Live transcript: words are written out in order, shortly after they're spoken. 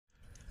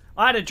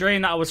I had a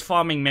dream that I was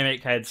farming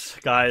mimic heads,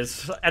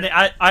 guys, and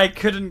I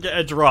couldn't get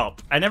a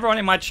drop. And everyone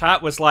in my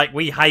chat was like,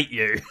 "We hate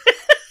you."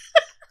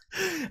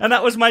 And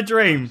that was my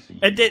dream.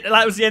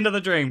 That was the end of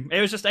the dream.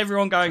 It was just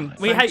everyone going,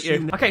 "We hate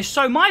you." Okay,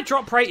 so my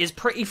drop rate is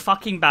pretty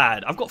fucking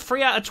bad. I've got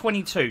 3 out of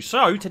 22.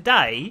 So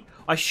today,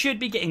 I should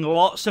be getting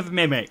lots of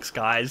mimics,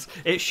 guys.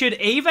 It should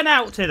even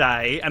out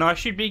today, and I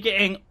should be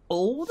getting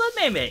all the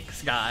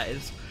mimics,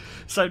 guys.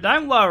 So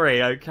don't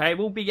worry, okay?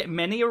 We'll be getting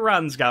many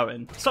runs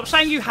going. Stop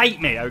saying you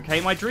hate me,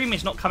 okay? My dream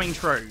is not coming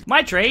true.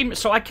 My dream,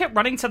 so I kept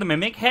running to the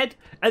mimic head,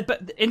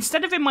 but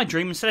instead of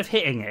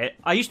hitting it,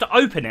 I used to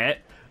open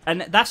it,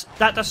 and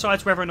that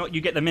decides whether or not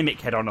you get the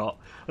mimic head or not.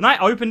 And I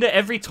opened it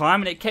every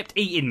time, and it kept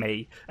eating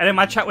me. And then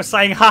my chat was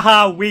saying,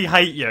 "Haha, we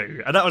hate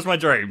you." And that was my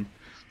dream.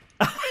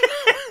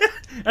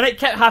 And it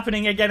kept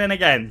happening again and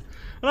again.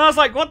 And I was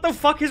like, what the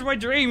fuck is my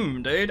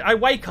dream, dude? I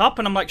wake up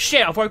and I'm like,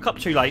 shit, I've woke up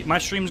too late. My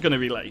stream's gonna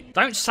be late.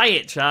 Don't say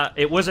it, chat.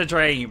 It was a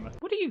dream.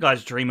 What do you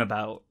guys dream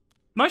about?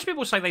 Most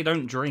people say they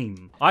don't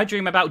dream. I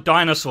dream about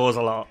dinosaurs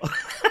a lot.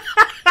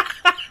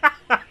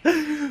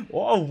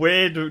 What a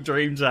weird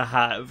dream to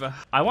have.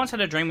 I once had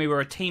a dream we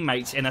were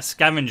teammates in a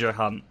scavenger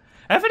hunt.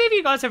 Have any of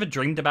you guys ever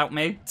dreamed about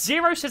me?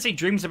 Zero says he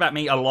dreams about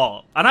me a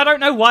lot. And I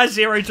don't know why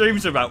Zero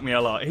dreams about me a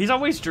lot. He's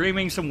always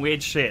dreaming some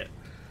weird shit.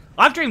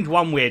 I've dreamed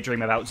one weird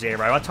dream about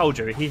Zero. I told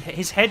you,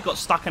 his head got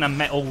stuck in a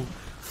metal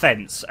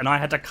fence, and I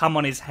had to come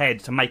on his head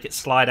to make it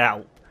slide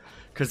out.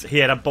 Because he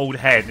had a bald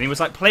head, and he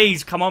was like,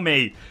 "Please, come on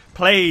me.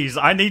 Please,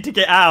 I need to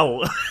get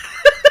out."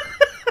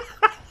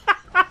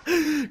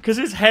 Because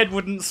his head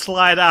wouldn't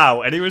slide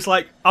out, and he was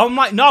like, I'm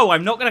like, "No,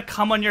 I'm not going to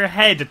come on your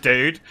head,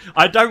 dude.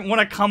 I don't want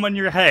to come on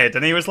your head."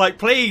 And he was like,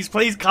 "Please,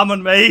 please come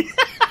on me."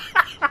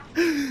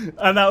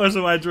 And that was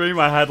my dream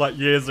I had like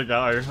years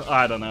ago.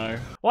 I don't know.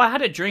 Well, I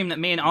had a dream that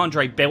me and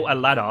Andre built a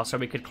ladder so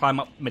we could climb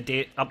up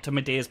to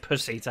Medea's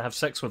pussy to have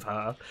sex with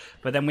her.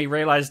 But then we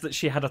realised that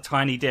she had a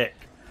tiny dick.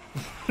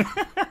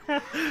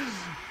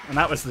 And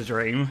that was the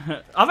dream.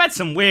 I've had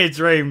some weird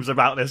dreams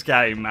about this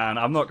game, man.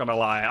 I'm not gonna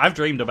lie. I've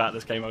dreamed about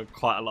this game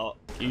quite a lot.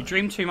 You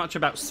dream too much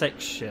about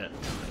sex shit.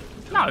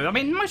 No, I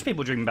mean, most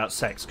people dream about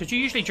sex, because you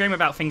usually dream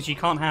about things you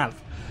can't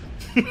have.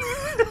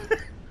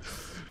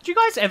 Do you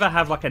guys ever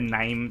have, like, a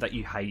name that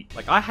you hate?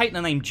 Like, I hate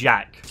the name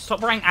Jack. Stop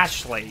wearing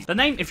Ashley.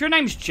 If your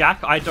name's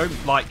Jack, I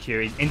don't like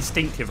you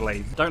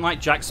instinctively. Don't like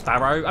Jack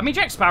Sparrow. I mean,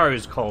 Jack Sparrow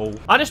is cool.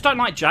 I just don't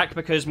like Jack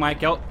because my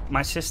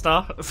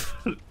sister...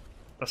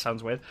 That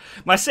sounds weird.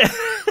 My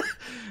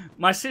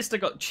sister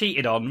got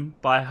cheated on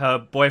by her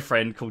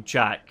boyfriend called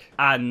Jack.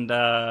 And,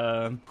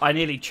 I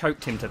nearly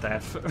choked him to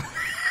death.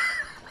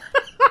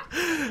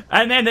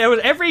 And then there was...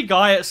 Every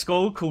guy at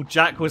school called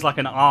Jack was like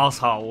an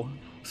asshole.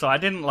 So I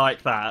didn't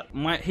like that.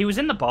 He was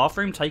in the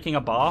bathroom taking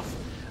a bath,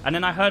 and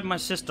then I heard my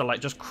sister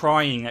like just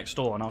crying next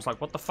door, and I was like,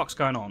 what the fuck's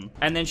going on?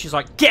 And then she's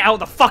like, "Get out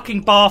of the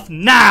fucking bath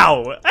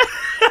now!"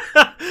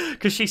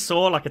 Because she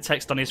saw like a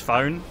text on his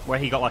phone where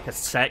he got like a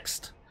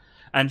sext,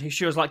 and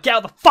she was like, "Get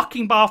out of the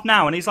fucking bath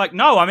now!" And he's like,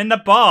 "No, I'm in the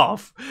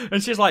bath."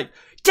 And she's like,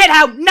 "Get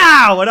out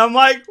now!" And I'm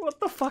like, what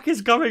the fuck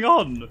is going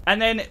on?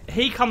 And then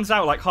he comes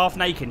out like half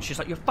naked, and she's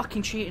like, "You're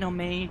fucking cheating on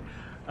me."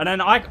 And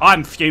then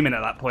I'm fuming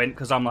at that point,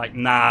 because I'm like,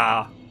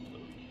 nah.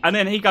 And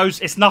then he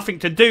goes, "It's nothing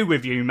to do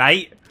with you,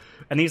 mate."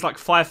 And he's like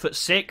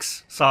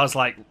 5'6", so I was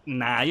like,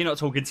 nah, you're not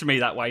talking to me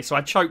that way. So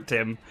I choked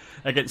him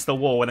against the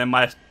wall, and then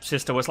my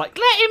sister was like,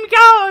 "Let him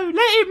go!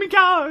 Let him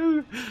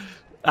go!"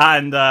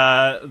 And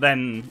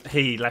then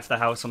he left the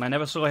house, and I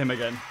never saw him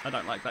again. I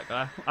don't like that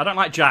guy. I don't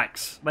like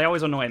Jacks. They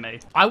always annoy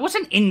me. I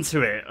wasn't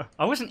into it.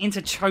 I wasn't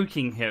into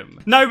choking him.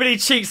 Nobody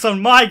cheats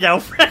on my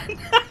girlfriend.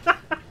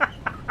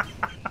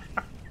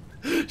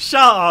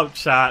 Shut up,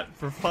 chat,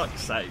 for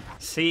fuck's sake.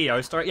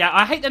 CEO story. Yeah,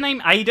 I hate the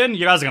name Aiden.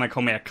 You guys are going to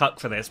call me a cuck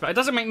for this, but it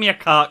doesn't make me a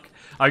cuck.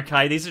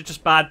 Okay, these are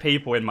just bad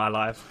people in my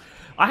life.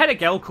 I had a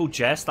girl called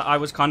Jess that I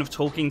was kind of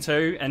talking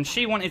to, and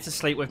she wanted to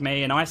sleep with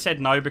me, and I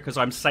said no because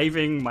I'm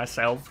saving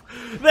myself.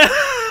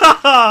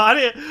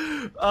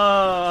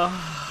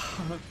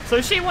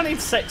 So she wanted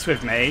sex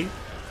with me,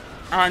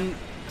 and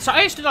so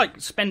I used to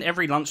like spend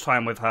every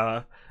lunchtime with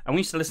her, and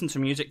we used to listen to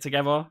music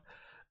together,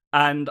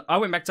 and I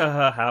went back to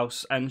her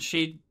house, and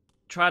she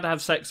tried to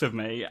have sex with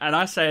me, and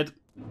I said,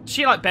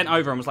 she like bent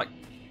over and was like,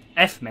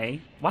 "F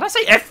me." Why'd I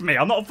say F me?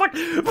 I'm not a fuck.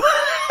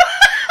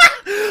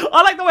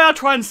 I like the way I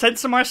try and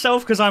censor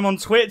myself because I'm on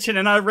Twitch, and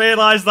then I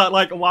realise that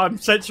like, well, I'm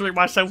censoring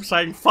myself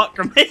saying fuck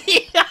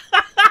me.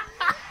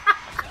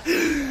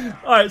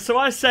 Alright,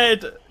 so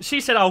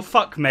she said, "Oh,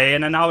 fuck me,"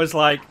 and then I was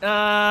like, no,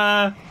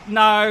 I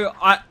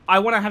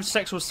want to have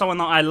sex with someone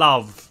that I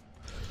love.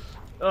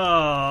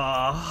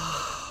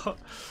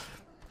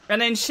 And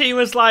then she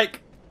was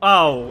like,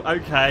 "Oh,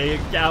 okay,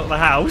 get out of the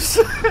house."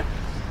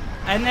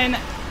 And then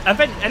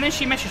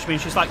she messaged me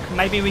and she's like,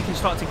 "Maybe we can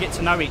start to get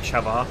to know each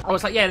other." I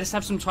was like, "Yeah, let's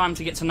have some time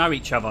to get to know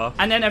each other."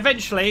 And then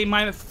eventually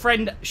my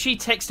friend, she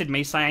texted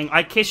me saying,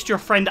 "I kissed your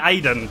friend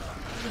Aiden."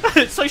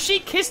 So she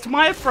kissed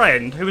my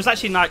friend, who was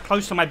actually like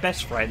close to my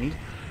best friend,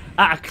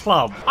 at a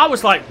club. I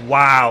was like,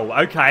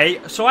 wow,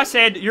 okay. So I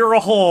said, "You're a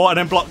whore," and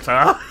then blocked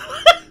her.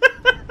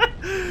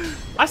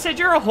 I said,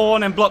 you're a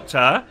whore, and blocked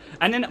her.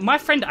 And then my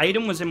friend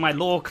Aiden was in my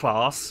law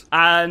class,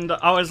 and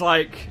I was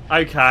like,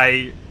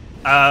 okay,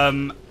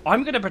 I'm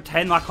going to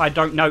pretend like I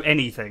don't know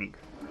anything.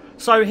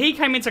 So he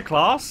came into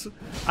class,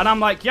 and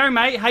I'm like, yo,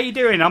 mate, how you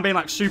doing? I'm being,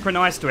 like, super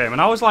nice to him.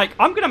 And I was like,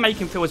 I'm going to make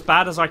him feel as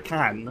bad as I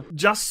can,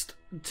 just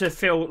to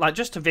feel, like,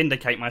 just to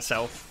vindicate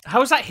myself.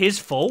 How is that his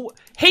fault?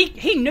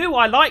 He knew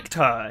I liked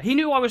her. He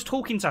knew I was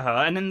talking to her,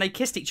 and then they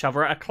kissed each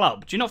other at a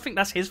club. Do you not think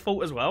that's his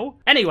fault as well?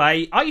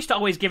 Anyway, I used to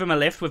always give him a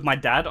lift with my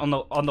dad on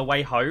the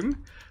way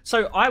home.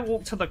 So I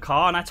walked to the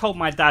car, and I told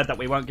my dad that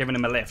we weren't giving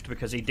him a lift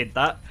because he did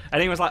that. And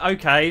he was like,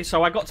 okay.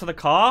 So I got to the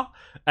car,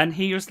 and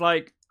he was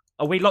like,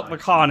 oh, we locked the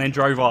car and then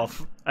drove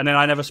off. And then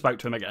I never spoke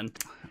to him again.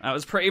 That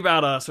was pretty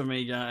badass of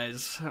me,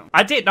 guys.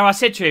 I did. No, I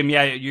said to him,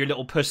 yeah, you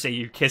little pussy,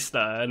 you kissed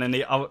her. And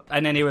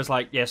then he was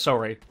like, yeah,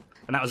 sorry.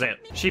 And that was it.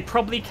 She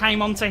probably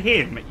came on to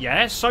him.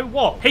 Yeah, so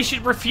what? He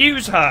should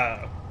refuse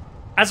her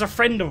as a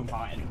friend of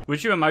mine.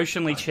 Would you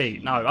emotionally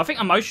cheat? No, I think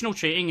emotional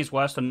cheating is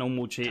worse than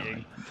normal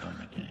cheating.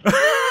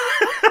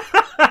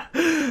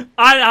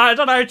 I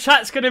don't know,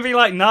 chat's gonna be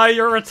like, no,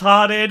 you're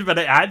retarded, but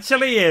it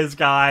actually is,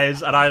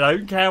 guys, and I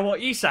don't care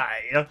what you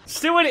say.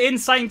 Still an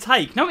insane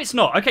take. No, it's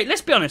not. Okay,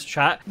 let's be honest,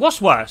 chat.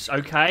 What's worse,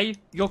 okay?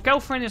 Your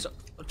girlfriend is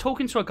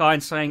talking to a guy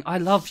and saying, I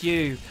love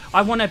you.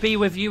 I want to be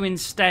with you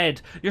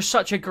instead. You're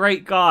such a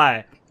great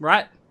guy,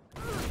 right?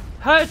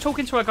 Her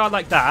talking to a guy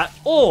like that,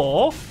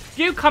 or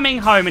you coming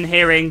home and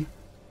hearing,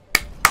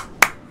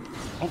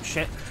 oh,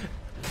 shit,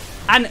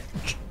 and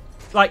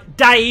like,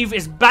 Dave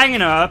is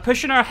banging her,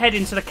 pushing her head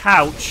into the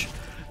couch.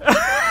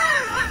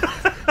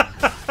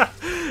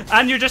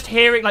 And you're just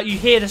hearing, like, you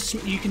hear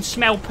you can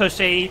smell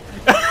pussy.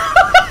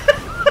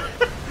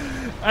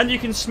 And you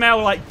can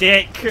smell, like,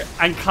 dick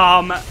and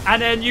cum.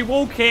 And then you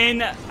walk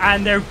in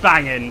and they're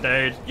banging,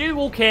 dude. You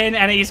walk in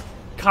and he's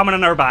coming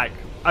on her back.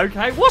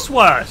 Okay, what's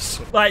worse?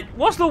 Like,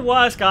 what's the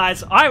worst,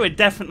 guys? I would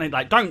definitely,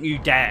 like, don't you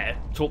dare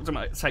talk to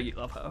me, say you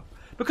love her.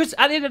 Because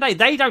at the end of the day,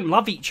 they don't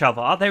love each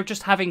other. They're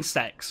just having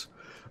sex.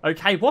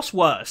 Okay, what's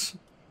worse?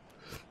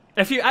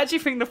 If you actually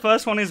think the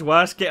first one is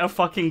worse, get a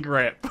fucking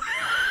grip.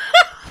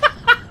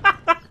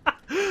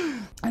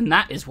 And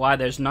that is why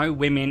there's no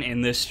women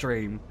in this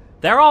stream.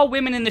 There are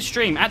women in this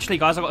stream. Actually,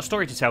 guys, I've got a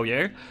story to tell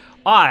you.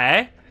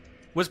 I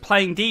was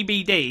playing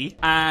DBD,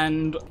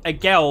 and a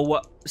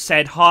girl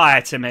said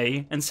hi to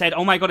me and said,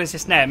 oh my god, is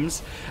this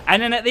Nems?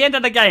 And then at the end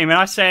of the game, and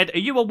I said, are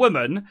you a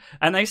woman?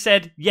 And they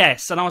said,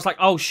 yes. And I was like,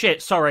 oh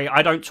shit, sorry,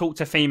 I don't talk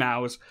to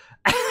females.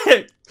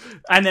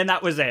 And then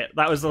that was it.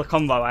 That was the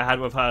convo I had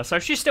with her. So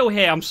if she's still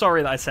here, I'm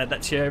sorry that I said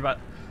that to you, but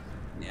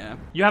yeah.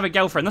 You have a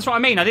girlfriend. That's what I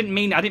mean. I didn't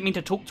mean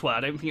to talk to her. I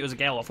don't think it was a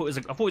girl. I thought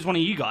it was one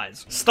of you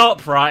guys.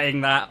 Stop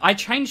writing that. I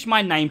changed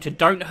my name to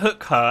Don't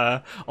Hook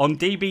Her on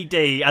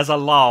DBD as a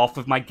laugh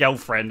with my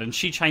girlfriend, and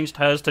she changed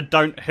hers to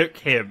Don't Hook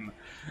Him.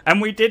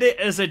 And we did it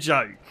as a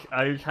joke.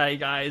 Okay,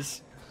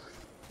 guys?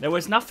 There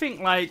was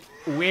nothing, like,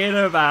 weird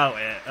about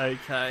it,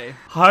 okay?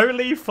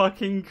 Holy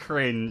fucking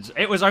cringe.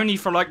 It was only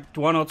for, like,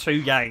 1 or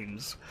 2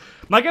 games.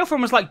 My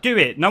girlfriend was like, do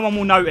it. No one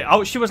will notice.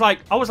 Oh, she was like,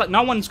 I was like,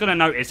 no one's going to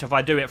notice if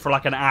I do it for,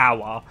 like, an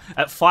hour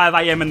at 5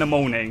 AM in the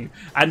morning.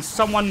 And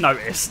someone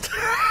noticed.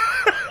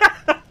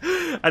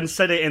 And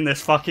said it in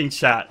this fucking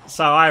chat.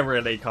 So I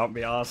really can't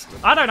be asked.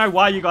 I don't know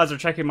why you guys are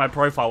checking my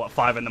profile at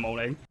 5 in the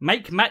morning.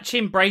 Make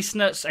matching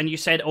bracelets, and you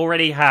said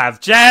already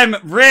have. Gem,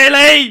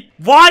 really?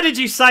 Why did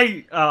you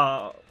say...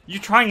 you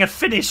trying to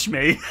finish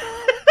me?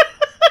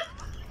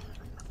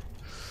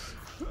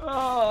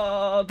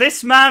 Oh,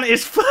 this man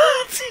is 30.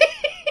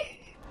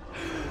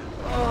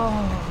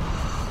 Oh.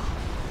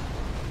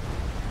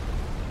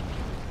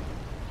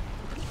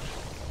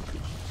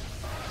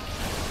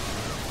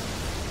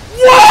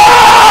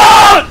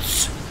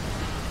 What?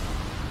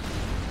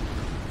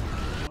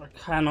 I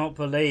cannot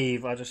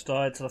believe I just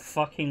died to the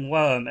fucking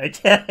worm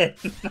again.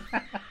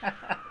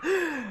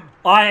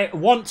 I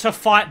want to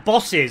fight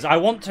bosses. I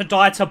want to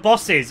die to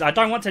bosses. I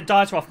don't want to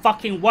die to a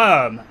fucking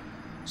worm.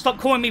 Stop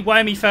calling me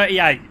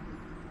Wormy38.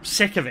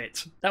 Sick of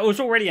it. That was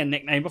already a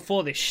nickname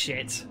before this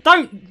shit.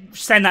 Don't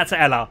send that to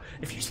Ella.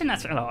 If you send that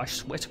to Ella, I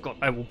swear to God,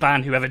 I will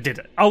ban whoever did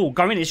it. I will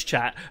go in his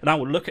chat and I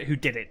will look at who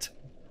did it.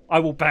 I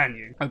will ban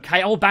you.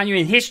 Okay, I will ban you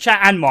in his chat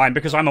and mine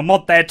because I'm a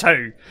mod there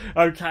too.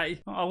 Okay.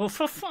 Oh, well,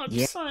 for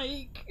fuck's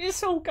sake.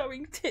 It's all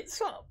going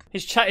tits up.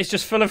 His chat is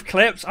just full of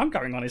clips. I'm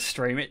going on his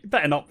stream. It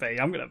better not be.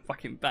 I'm gonna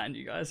fucking ban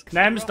you guys.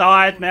 Nems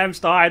died.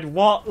 Nems died.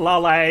 What,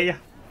 lolly?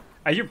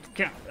 You're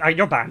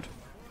banned.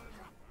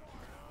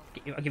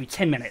 I'll give you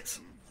 10 minutes.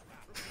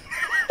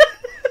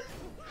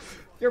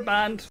 You're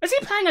banned. Is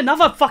he playing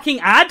another fucking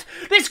ad?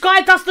 This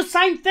guy does the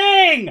same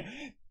thing!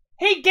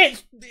 He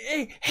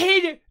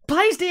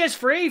plays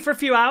DS3 for a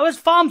few hours,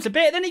 farms a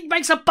bit, then he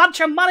makes a bunch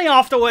of money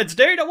afterwards,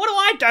 dude.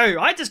 What do?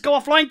 I just go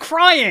offline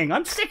crying.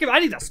 I'm sick of it. I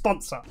need a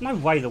sponsor. No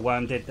way the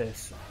worm did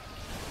this.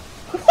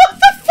 What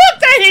the fuck?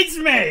 That hits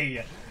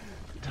me!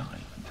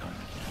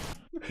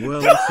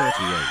 World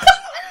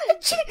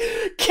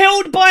 38.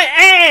 Killed by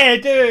air,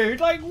 dude.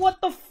 Like, what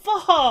the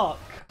fuck?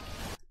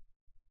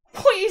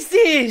 What is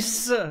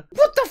this?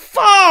 What the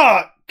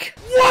fuck?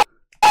 What?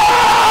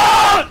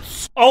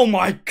 Oh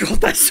my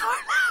god, that's so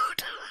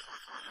loud.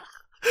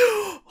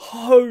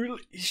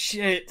 Holy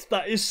shit,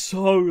 that is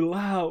so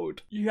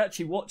loud. You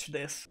actually watch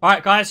this.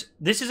 Alright guys,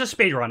 this is a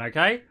speed run,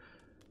 okay?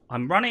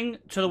 I'm running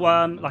to the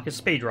worm like a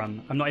speed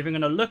run. I'm not even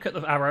going to look at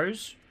the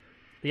arrows.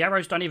 The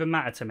arrows don't even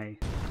matter to me.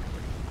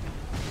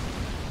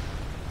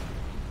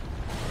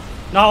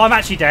 No, I'm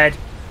actually dead.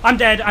 I'm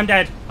dead. I'm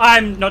dead.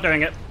 I'm not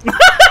doing it.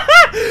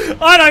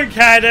 I don't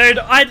care, dude.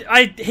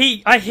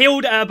 I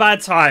healed at a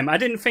bad time. I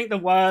didn't think the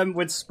worm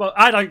would spawn.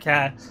 I don't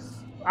care.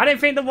 I didn't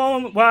think the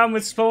worm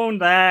would spawn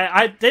there.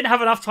 I didn't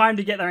have enough time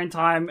to get there in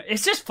time.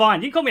 It's just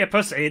fine. You can call me a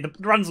pussy. The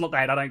run's not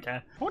dead. I don't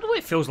care. I wonder what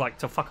it feels like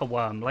to fuck a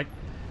worm. Like,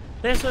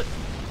 there's a...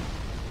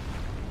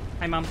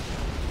 Hey, mum.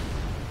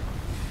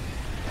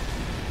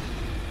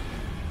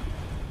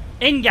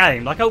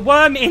 In-game. Like a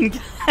worm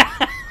in-game.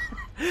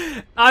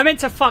 I meant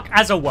to fuck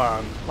as a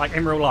worm. Like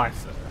in real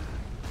life.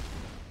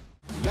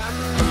 In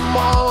the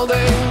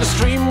morning, the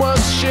stream was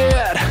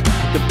shit.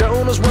 The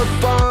donors were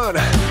fun,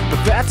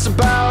 but that's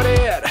about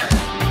it.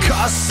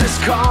 Cuss is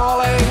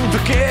calling,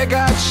 the gear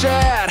got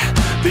shed.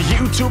 The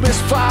YouTube is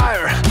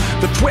fire,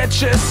 the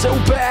Twitch is so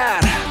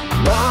bad.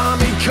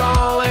 Mommy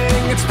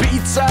calling, it's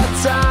pizza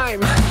time.